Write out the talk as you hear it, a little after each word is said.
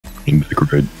Came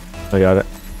back red. I got it.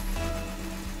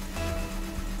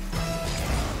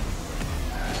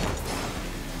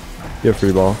 You have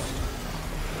free ball.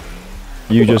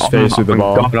 You just faced through the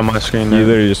ball. God on my screen now. You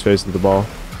literally just faced through the ball.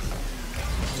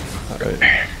 Alright.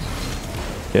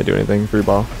 Can't do anything. Free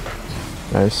ball.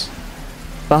 Nice.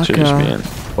 Should just be in.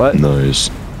 What? Nice.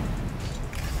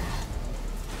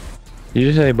 Did you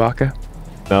just say Baka?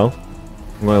 No.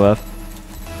 I'm going left.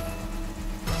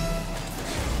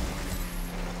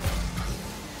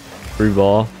 Free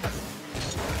ball.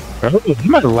 Bro,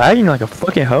 you are lagging like a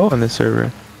fucking hoe on this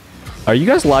server. Are you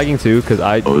guys lagging too? Cause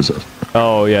I. Oh, is that?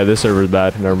 Oh yeah, this server's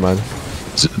bad. Never mind.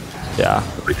 Is it? Yeah.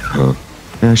 Huh.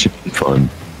 Yeah, it should be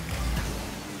fun.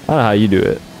 I don't know how you do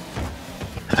it.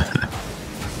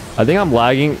 I think I'm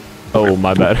lagging. Oh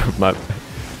my bad.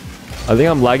 I think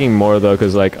I'm lagging more though,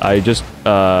 cause like I just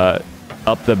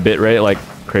upped the bit rate like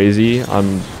crazy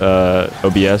on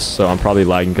OBS, so I'm probably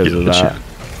lagging because of that.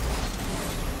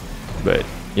 But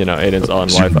you know, Aiden's on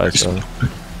Wi-Fi, so.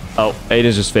 Oh,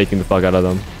 Aiden's just faking the fuck out of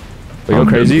them. They go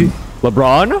crazy.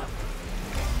 LeBron.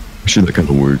 Actually, that kind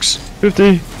of works.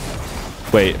 50.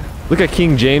 Wait, look at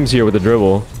King James here with the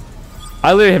dribble.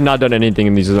 I literally have not done anything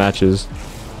in these matches.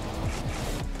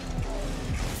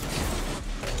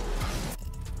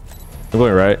 I'm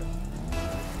going right.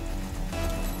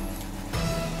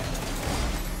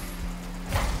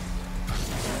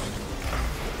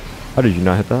 How did you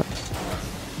not hit that?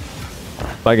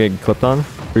 If I get clipped on,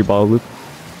 free ball loop.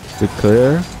 Good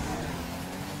clear.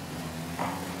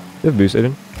 You have boost,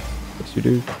 Aiden? Yes, you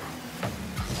do.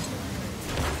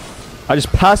 I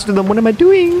just passed to them. What am I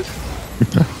doing?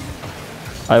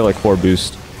 I have like 4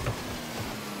 boost.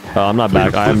 Oh, I'm not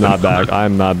back. I'm not back.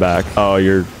 I'm not back. Oh,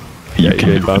 you're. Yeah, you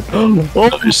did bump. Oh my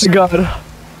god.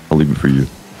 I'll leave it for you.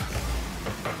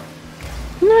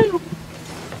 No.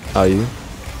 Oh, you?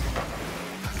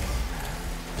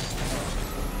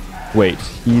 Wait,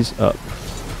 he's up.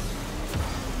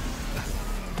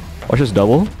 Watch this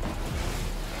double.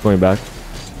 Going back.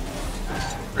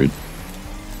 Great.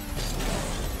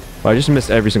 Oh, I just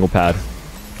missed every single pad.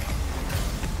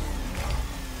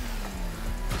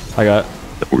 I got.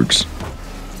 That works.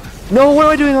 No, what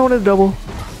am I doing? I wanted to double.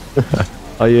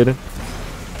 Oh, you did.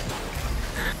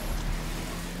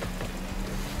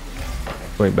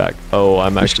 Going back. Oh,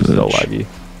 I'm actually so laggy.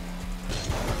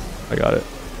 I got it.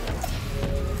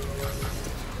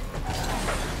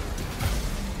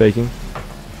 Faking.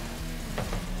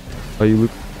 Oh, you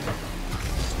loop.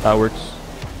 That works.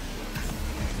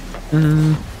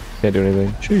 Can't do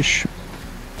anything. Sheesh.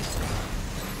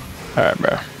 Alright,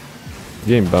 bro.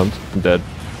 Getting bumped. I'm dead.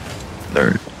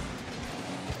 There.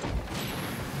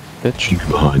 Bitch.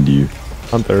 Behind you.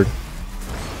 I'm third.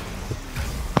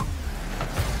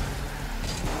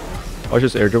 Watch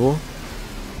this air dribble.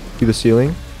 See the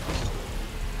ceiling.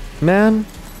 Man.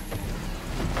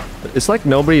 It's like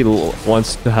nobody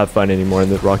wants to have fun anymore in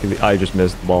the Rocket League. I just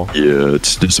missed the ball. Yeah,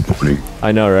 it's disappointing.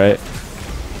 I know, right?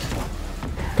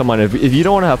 Come on, if you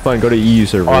don't want to have fun, go to EU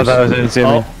servers. Oh, that was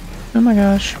insane. Oh my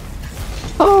gosh.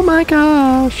 Oh my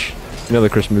gosh. You know the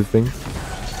Chris Move thing?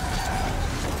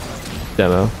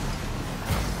 Demo.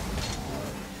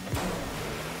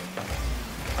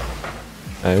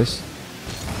 Nice.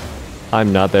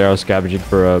 I'm not there. I was scavenging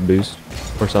for a boost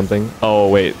or something. Oh,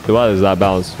 wait. Why is that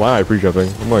balanced? Why am I pre-jumping?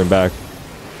 I'm going back.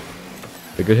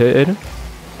 A good hit, Aiden?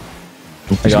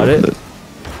 I got it.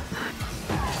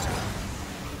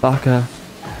 Baka.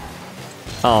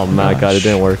 Oh my god, it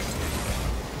didn't work.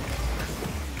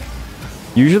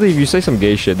 Usually if you say some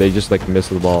gay shit, they just like miss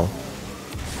the ball.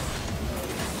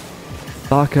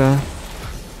 Baka.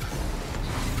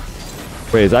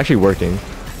 Wait, it's actually working.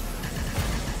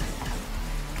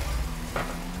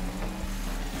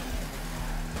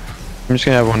 I'm just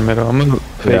gonna have one middle. I'm gonna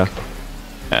fake. Yeah.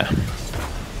 Yeah.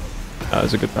 That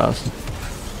was a good pass.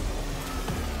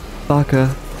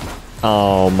 Baka.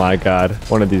 Oh my god.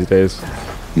 One of these days.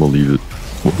 I'm gonna leave it.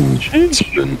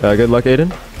 Whoa. Good luck,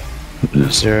 Aiden.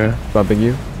 Yes. Zero. Bumping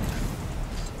you.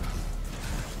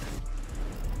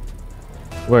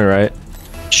 Going right.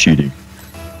 Cheating.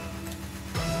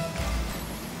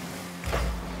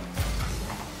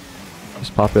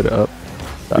 Just pop it up.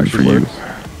 That Good actually for you. works.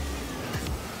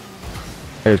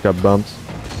 I just got bumps.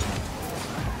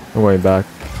 I'm going back.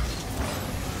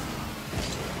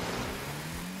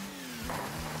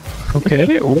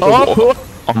 Okay. Oh!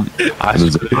 I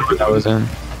swear that was in.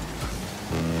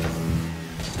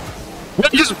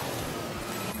 What just?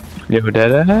 Yo,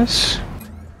 dead ass.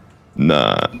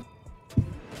 Nah.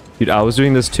 Dude, I was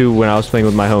doing this too when I was playing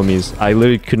with my homies. I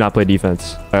literally could not play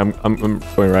defense. I'm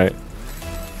going right.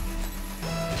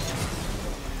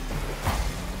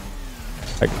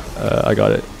 I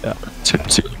got it. Yeah.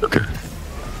 Okay.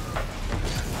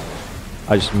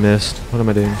 I just missed. What am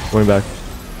I doing? Going back.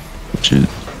 Shit.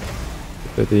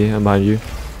 50. I'm behind you.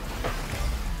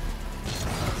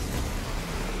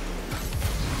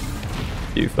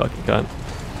 You fucking cunt.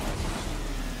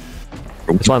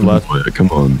 There's one left. Come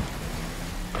on.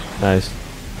 Nice.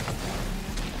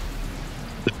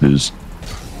 It is.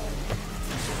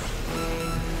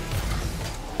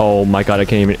 Oh my god, I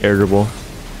can't even air dribble.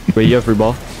 Wait, you have free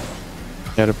ball?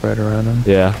 Got it right around him.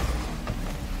 Yeah.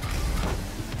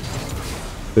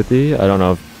 50? I don't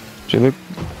know. Should look.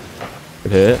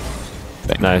 Good hit.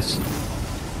 Nice.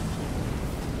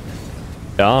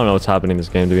 Yeah, I don't know what's happening in this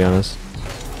game, to be honest.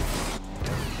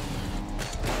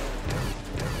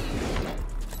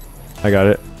 I got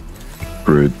it.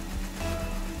 Great.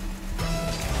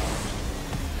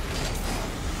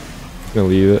 Gonna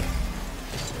leave it.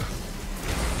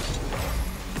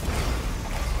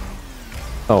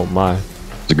 Oh my.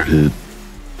 It's a good hit.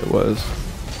 It was.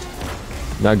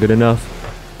 Not good enough.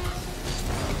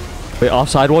 Wait,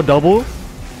 offside one double?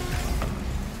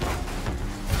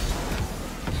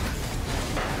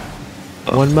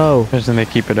 One mo. Just then they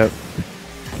keep it up.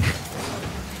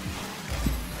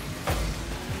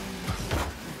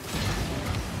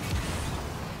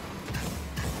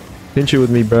 Pinch it with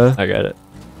me, bruh. I got it.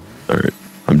 Alright.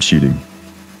 I'm cheating.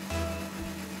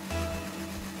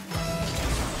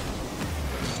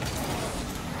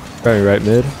 Right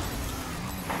mid.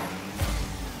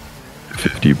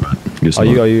 50, but I guess Oh,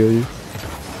 not. you.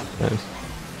 Nice.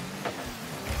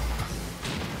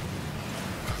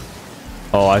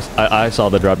 Oh, I saw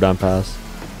the drop down pass.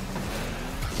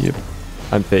 Yep.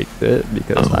 I faked it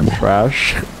because I'm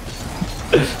trash.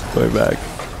 Going back.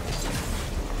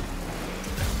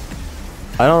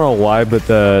 I don't know why, but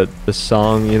the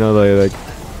song, you know, like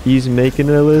he's making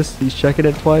a list, he's checking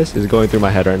it twice, is going through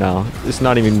my head right now. It's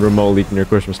not even remotely near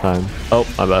Christmas time. Oh,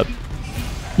 my bad.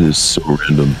 It is so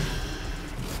random.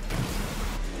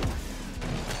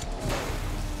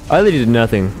 I literally did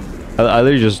nothing. I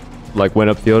literally just like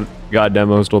went upfield, got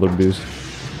demo, stole their boost.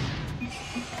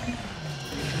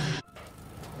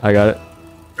 I got it.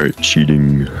 Alright,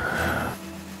 cheating.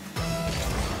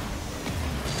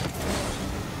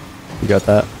 You got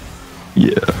that?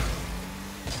 Yeah.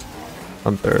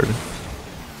 I'm third.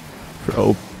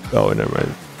 Oh, never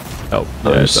mind. Oh,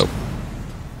 Nice. Yeah,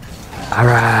 all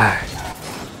right.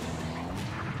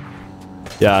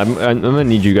 Yeah, I'm gonna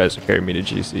need you guys to carry me to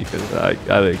GC because I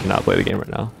really cannot play the game right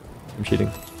now. I'm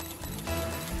cheating.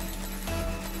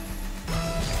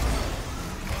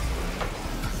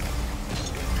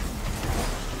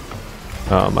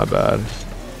 Oh, my bad.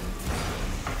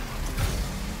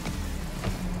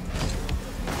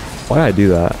 Why did I do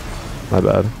that? My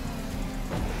bad.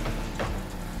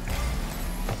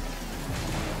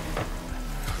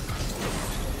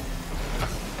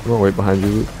 I'm gonna wait behind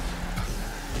you,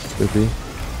 Luke.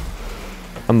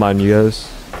 I'm behind you guys.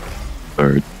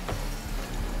 Alright.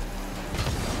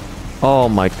 Oh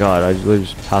my god, I literally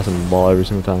just pass him the ball every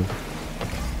single time.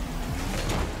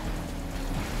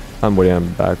 I'm waiting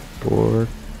on back forward.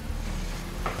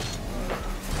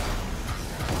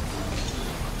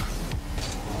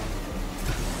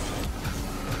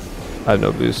 I have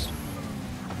no boost.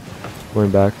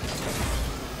 Going back.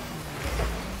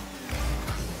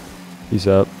 He's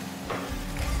up.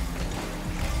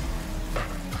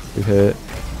 Good hit.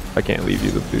 I can't leave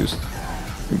you the boost.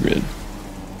 You're good.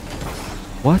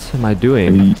 What am I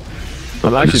doing?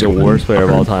 I'm actually the worst player of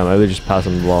all time. I literally just pass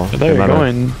him the ball. There you're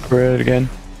going for it again.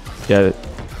 Get it.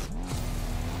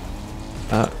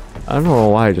 I don't know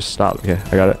why I just stopped. Okay,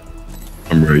 I got it.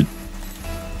 I'm right.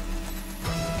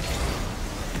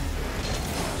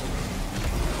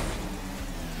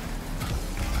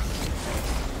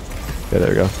 Okay, there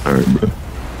we go. Alright, bro.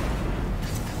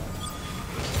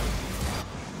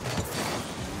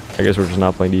 I guess we're just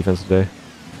not playing defense today.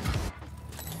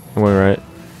 I'm going right.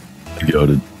 I got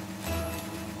it.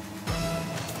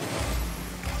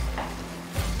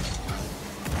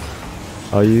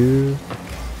 Are you?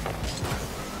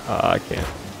 I can't.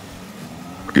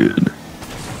 Good.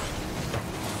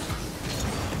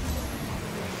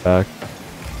 Back.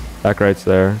 Back right's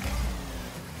there.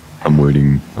 I'm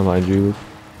waiting. I'm behind you.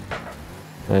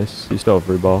 Nice. You still have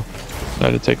free ball. I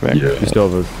had to take back. Yeah. You still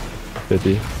have a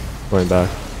 50. Going back.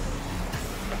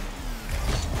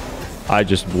 I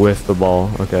just whiffed the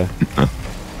ball. Okay.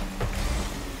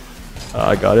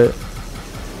 I got it.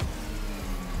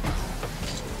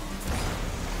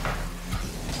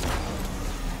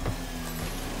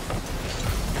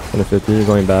 And a 50. You're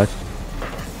going back.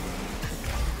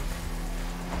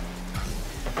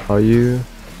 Are you?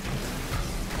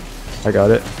 I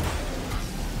got it.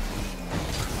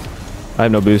 I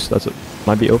have no boost. That's it.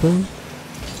 Might be open.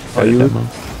 Oh, you? demo.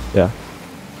 Yeah.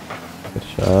 Good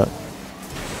shot.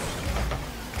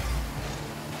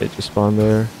 It just spawned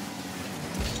there.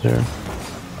 There.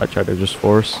 I tried to just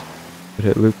force. It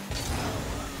hit Luke.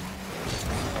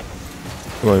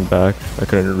 Going back. I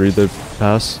couldn't read the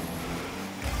pass.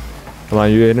 Come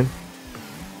on, you, Aiden.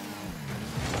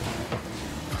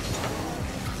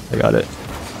 I got it.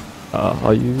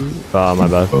 Are you? Ah, my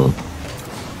bad. Oh,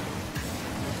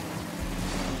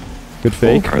 Good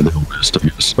fake. try the list, I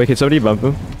guess. Wait, can somebody bump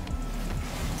him?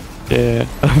 Yeah.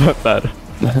 Not bad.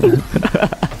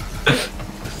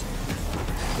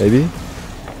 Maybe?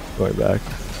 Going back.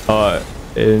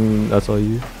 That's all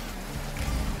you?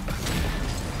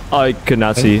 I could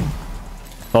not see.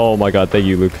 Oh my god, thank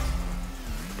you, Luke.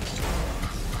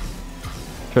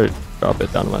 Try to drop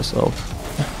it down to myself.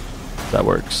 That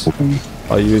works.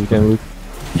 All you again, Luke?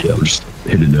 Yeah, we'll just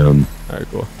hit it down. Alright,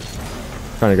 cool.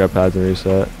 Trying to grab pads and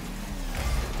reset.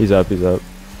 He's up, he's up.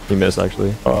 He missed,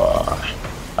 actually.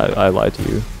 I lied to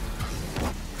you.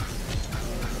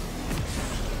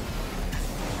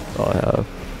 That's all I have.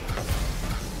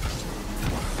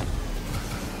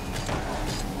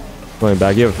 Going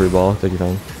back, you have a free ball. Take your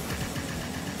time.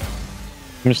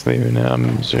 I'm just leaving it.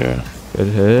 I'm 0. Good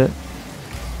hit.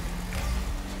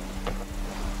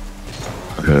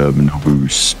 I have no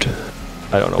boost.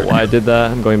 I don't know why I did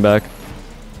that. I'm going back.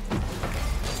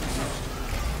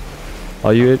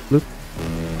 Are you it, Luke?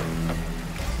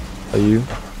 Are you?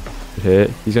 Good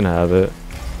hit. He's gonna have it.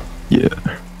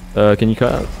 Yeah. Can you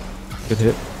cut out? Good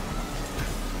hit.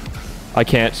 I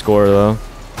can't score though.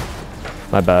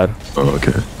 My bad. Oh,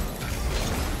 okay.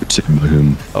 Good save by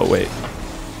him. Oh wait.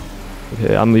 Good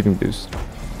hit. I'm leaving boost.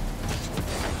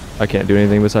 I can't do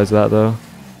anything besides that though.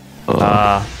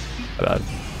 My bad.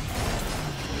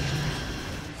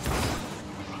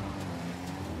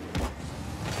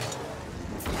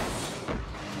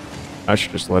 I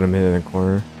should just let him hit in the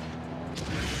corner.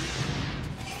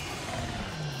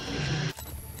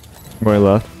 Going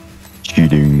left.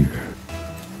 Cheating.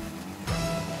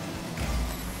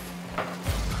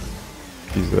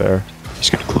 He's there. He's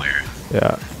gonna clear.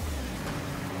 Yeah.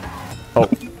 Oh,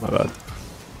 my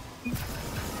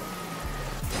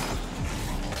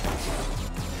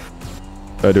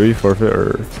bad. Do we forfeit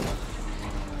or?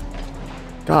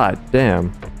 God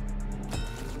damn.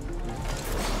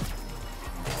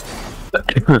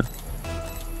 I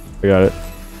got it.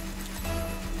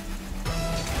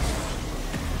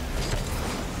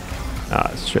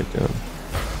 It's straight to him.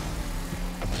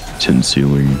 10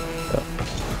 ceiling.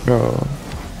 Oh.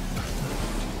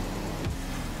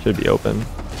 Should be open.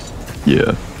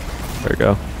 Yeah. There we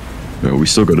go. No, we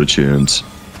still got a chance.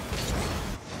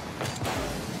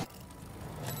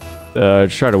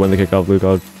 Just try to win the kickoff, Luke.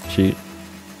 I'll cheat.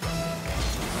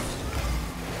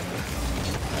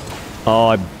 Oh,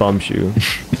 I bumped you.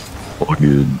 All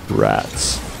good.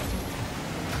 Rats.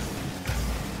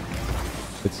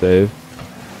 Good save.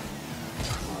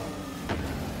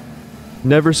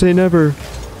 Never say never.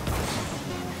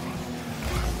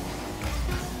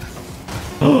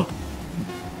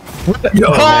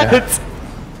 What?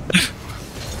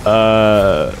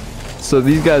 So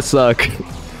these guys suck.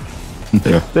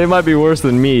 Yeah. They might be worse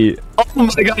than me. Oh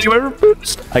my god, you ever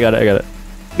boost? I got it.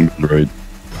 Right.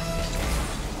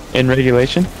 In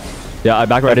regulation? Yeah, I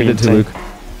back righted it to Luke.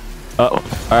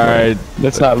 Alright.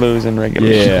 Let's not lose in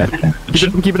regulation. Yeah. You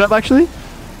shouldn't keep it up actually?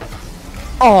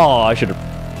 Oh, I should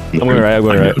have. I'm going right, I'm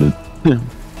going right.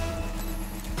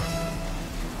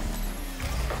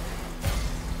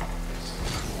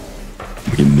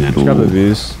 Let's grab the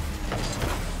boost.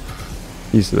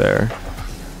 He's there.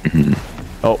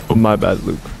 Oh, my bad,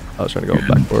 Luke. I was trying to go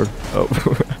backboard. Oh.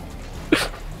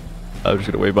 I was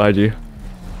just gonna wait behind you.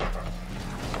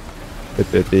 Hit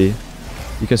 50.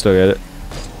 You can still get it.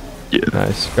 Yeah.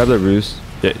 Nice. Grab the boost.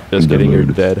 Yeah, just kidding, you're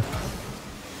dead.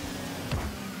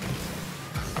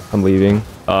 I'm leaving.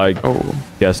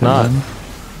 Guess not.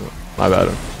 My bad.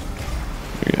 I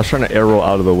was trying to arrow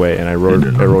out of the way and I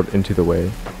arrowed into the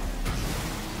way.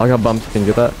 I got bumped. Can you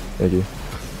get that? Thank you.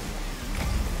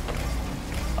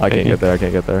 I can't get there. I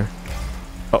can't get there.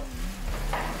 Oh.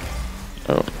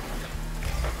 Oh.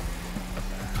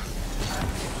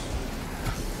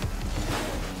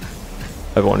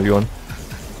 I have a 1v1.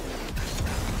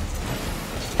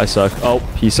 I suck. Oh,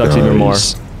 he sucks even more.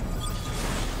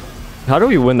 How do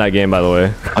we win that game, by the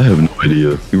way? I have no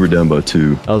idea. We were down by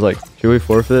 2. I was like, should we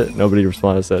forfeit? Nobody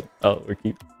responded. Said, oh,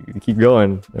 we keep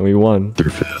going, and we won. They're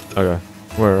 5th. Okay,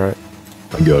 we're alright.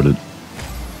 I got it.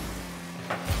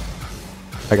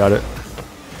 I got it.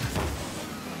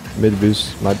 Mid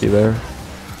boost might be there.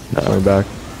 Not going back.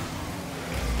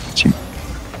 Cheap.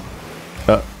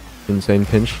 Insane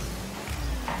pinch.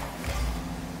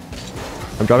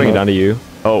 I'm dropping it down to you.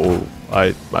 Oh,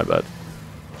 my bad.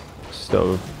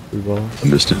 Still, blue ball. I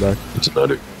missed it. Back. It's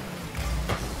another.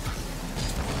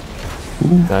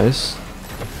 Nice.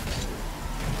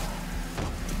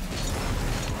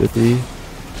 50.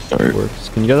 Alright. Works.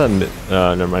 Can you get that?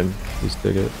 Never mind. Please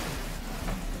take it.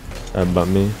 Bump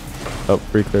me. Oh,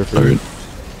 free clear for you.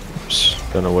 Alright.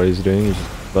 Don't know what he's doing. He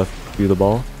just left you the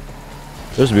ball.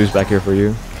 There's a boost back here for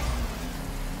you.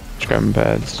 Just grabbing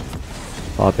pads.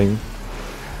 Popping.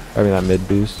 Grabbing that mid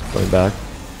boost. Going back.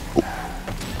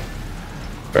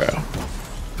 Bro.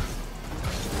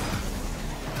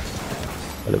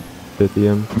 Got a 50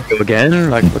 him. Go again?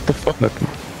 Like, what the fuck?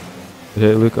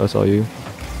 Hit Luke. I saw you.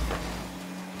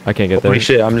 I can't get there. Holy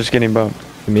shit, I'm just getting bumped.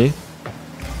 Me?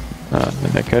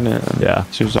 And I couldn't. Yeah.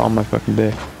 She was on my fucking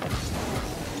dick.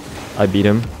 I beat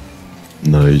him.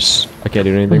 Nice. I can't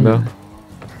do anything though.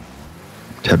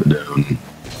 Tap it down.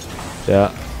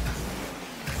 Yeah.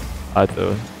 I had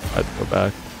to go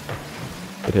back.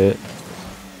 Good hit.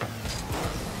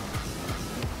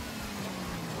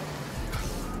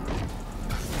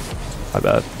 My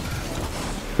bad.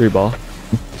 Free ball.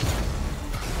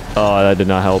 Oh, that did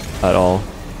not help at all.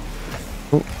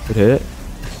 Oh, good hit.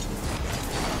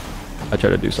 I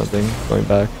tried to do something. Going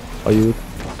back. Oh, you?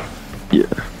 Yeah.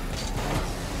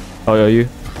 Oh, yeah, you?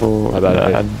 Oh, My bad.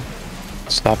 I had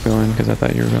stopped going because I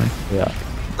thought you were going. Yeah.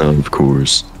 Of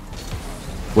course.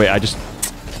 Wait, I just...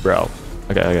 Bro.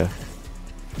 Okay.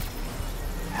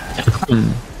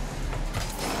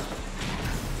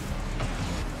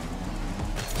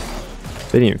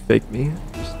 They didn't even fake me.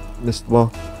 Just missed the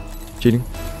ball. Cheating.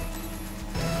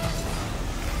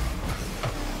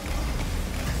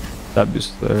 That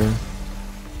boost there.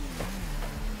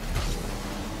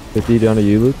 50 down to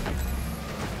you, Luke.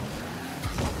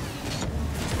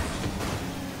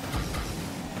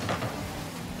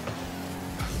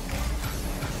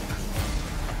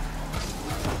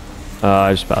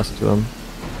 I just passed it to him.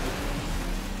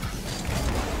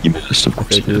 You missed, of I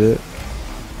course. faked it.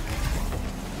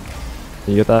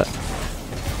 Can you get that?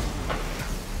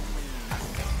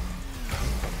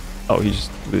 Oh, he's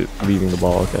just leaving the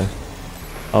ball. Okay.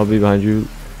 I'll be behind you.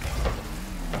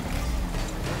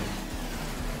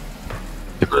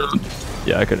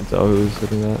 Yeah, I couldn't tell who was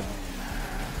hitting that.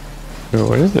 Bro,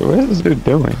 what is it? What is this dude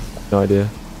doing? No idea.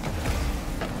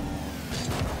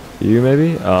 You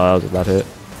maybe? Oh, that was a bad hit.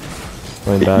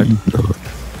 Going back.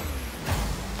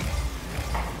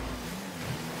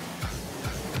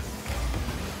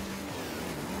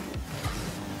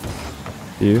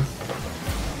 You?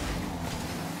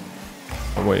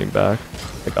 I'm waiting back.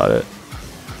 I got it.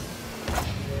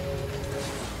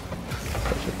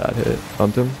 Such a bad hit.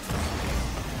 Bumped him.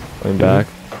 Going back.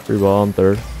 Free ball on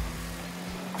third.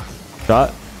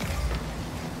 Shot?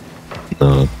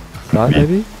 No. Shot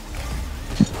maybe?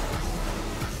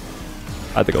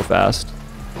 I had to go fast.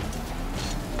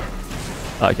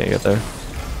 I can't get there.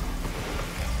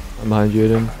 I'm behind you,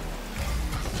 Aiden.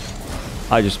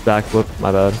 I just backflipped.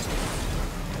 My bad.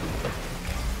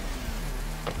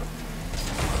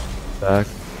 Back.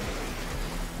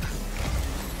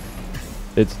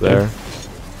 It's there.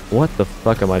 What the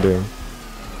fuck am I doing?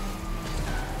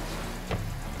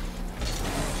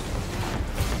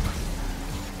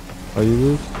 Are you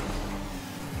Luke?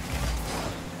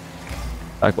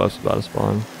 Back left's about to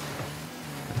spawn.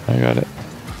 I got it.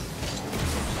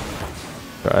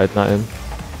 Alright, not in.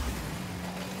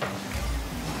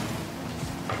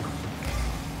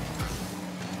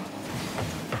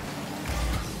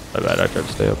 My bad, I tried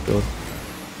to stay upfield.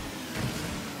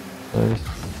 Nice.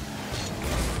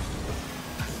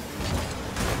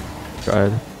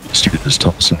 Tried. Dude is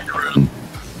tossing me around.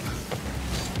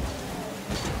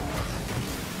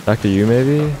 Back to you,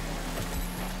 maybe?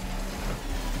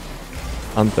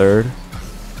 I'm third.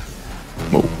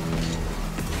 Whoa.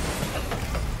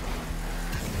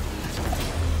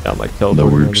 Yeah, I'm like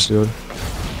teleporting on the works. field.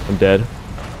 I'm dead.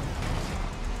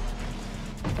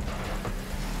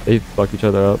 They fuck each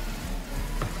other up.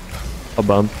 A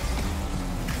bump.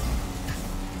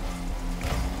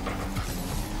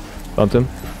 Bumped him.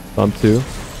 Bump two.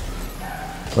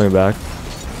 Going back.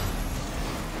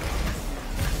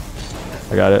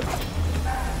 I got it.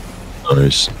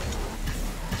 Nice.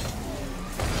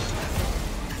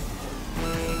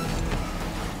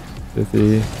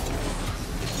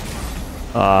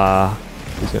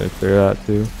 He's gonna clear that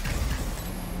too.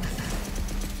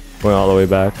 Going all the way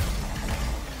back.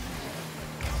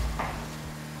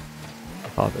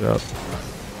 Pop it up.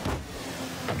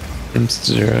 Inst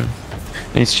 0.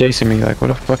 And he's chasing me like, what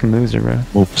a fucking loser, bro.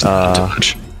 What was that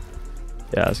touch?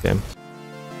 Yeah, this game.